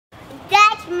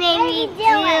we do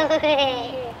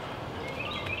it.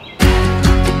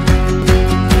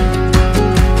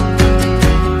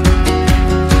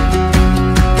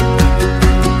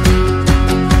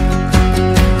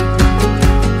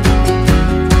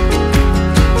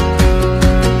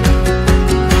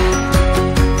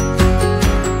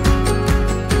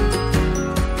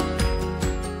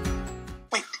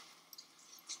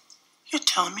 You're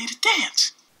telling me to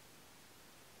dance.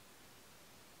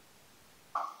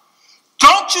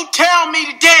 Don't you tell me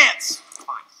to dance.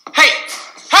 Hey,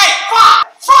 fine.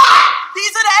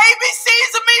 These are the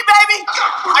ABCs of me, baby.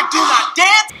 I do not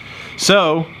dance.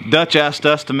 So, Dutch asked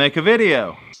us to make a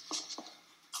video.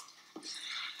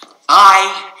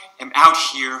 I am out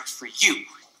here for you.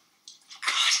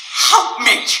 God, help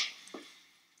me.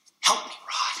 Help me,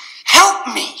 Rod. Help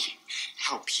me.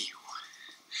 Help you.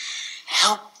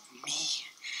 Help me.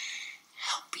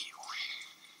 Help you.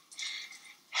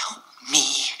 Help me.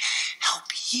 Help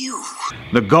you.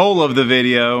 The goal of the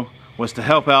video was to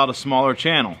help out a smaller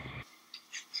channel.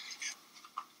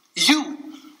 You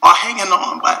are hanging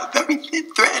on by a very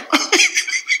thin thread.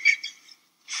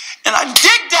 And I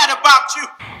dig that about you.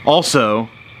 Also,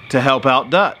 to help out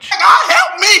Dutch. God,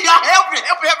 help me. Help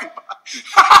everybody.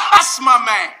 That's my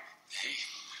man. Hey,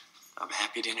 I'm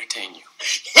happy to entertain you.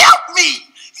 Help me.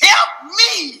 Help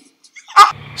me.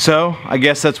 So, I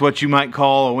guess that's what you might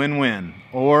call a win-win,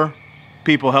 or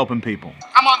people helping people.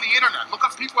 I'm on the internet. Look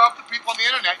up people helping people on the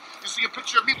internet. You see a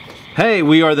picture of me. Hey,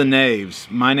 we are the Knaves.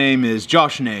 My name is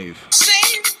Josh Knave.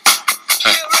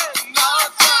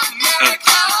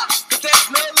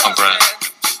 I'm Brian.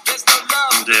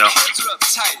 I'm Dale.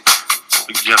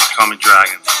 You have to call me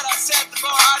Dragon.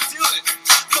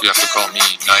 You have to call me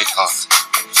Nighthawk.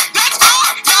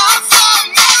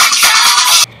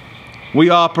 We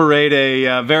operate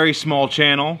a very small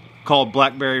channel called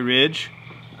Blackberry Ridge.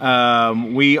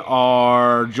 We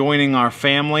are joining our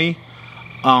family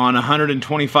on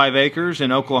 125 acres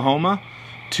in Oklahoma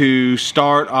to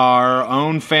start our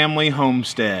own family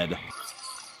homestead.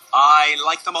 I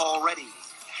like them already.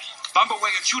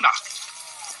 Bumblebee tuna.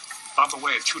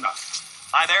 Bumblebee tuna.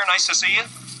 Hi there, nice to see you.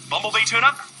 Bumblebee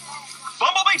tuna.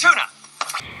 Bumblebee tuna.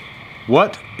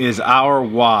 What is our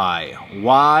why?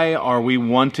 Why are we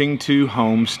wanting to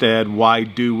homestead? Why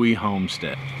do we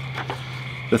homestead?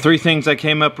 The three things that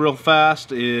came up real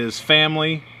fast is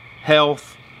family,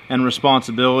 health, and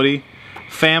responsibility.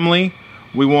 Family,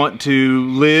 we want to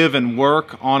live and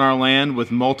work on our land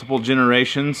with multiple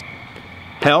generations.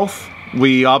 Health,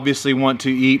 we obviously want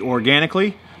to eat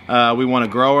organically. We want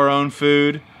to grow our own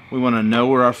food. We want to know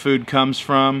where our food comes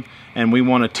from, and we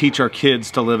want to teach our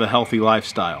kids to live a healthy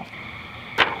lifestyle.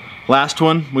 Last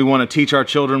one, we want to teach our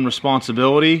children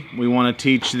responsibility. We want to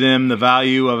teach them the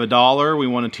value of $1. We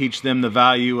want to teach them the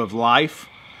value of life.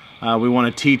 We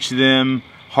want to teach them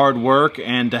hard work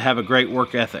and to have a great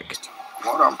work ethic.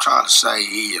 What I'm trying to say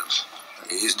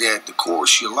is that the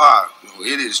course of your life,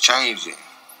 it is changing.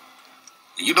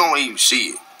 You don't even see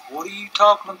it. What are you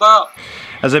talking about?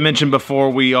 As I mentioned before,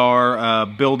 we are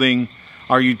building,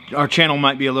 our channel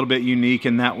might be a little bit unique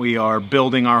in that we are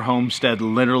building our homestead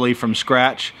literally from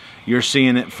scratch. You're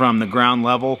seeing it from the ground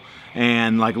level,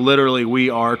 and like literally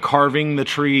we are carving the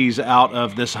trees out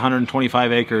of this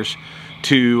 125 acres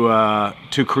to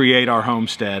create our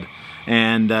homestead.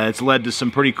 And it's led to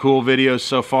some pretty cool videos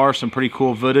so far, some pretty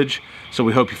cool footage, so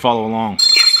we hope you follow along.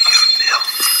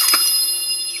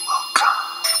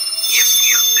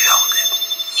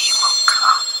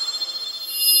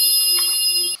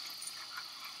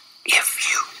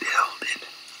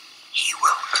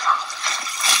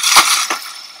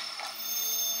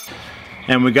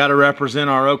 And we got to represent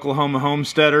our Oklahoma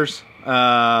homesteaders.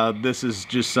 This is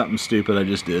just something stupid I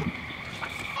just did.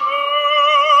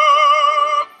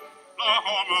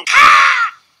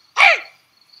 Hey!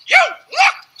 You!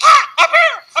 Look! Up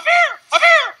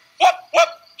here! Whoop!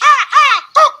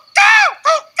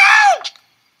 Go!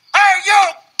 Hey, you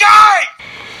guy!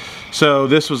 So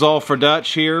this was all for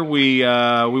Dutch here. We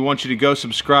want you to go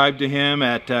subscribe to him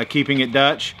at Keeping It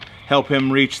Dutch. Help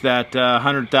him reach that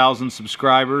 100,000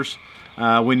 subscribers.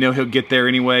 We know he'll get there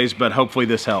anyways, but hopefully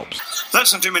this helps.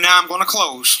 Listen to me now, I'm going to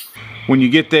close. When you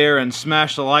get there and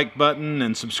smash the like button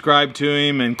and subscribe to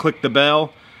him and click the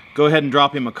bell, go ahead and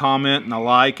drop him a comment and a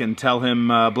like and tell him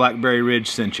Blackberry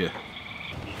Ridge sent you.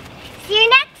 See you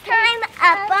next time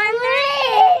up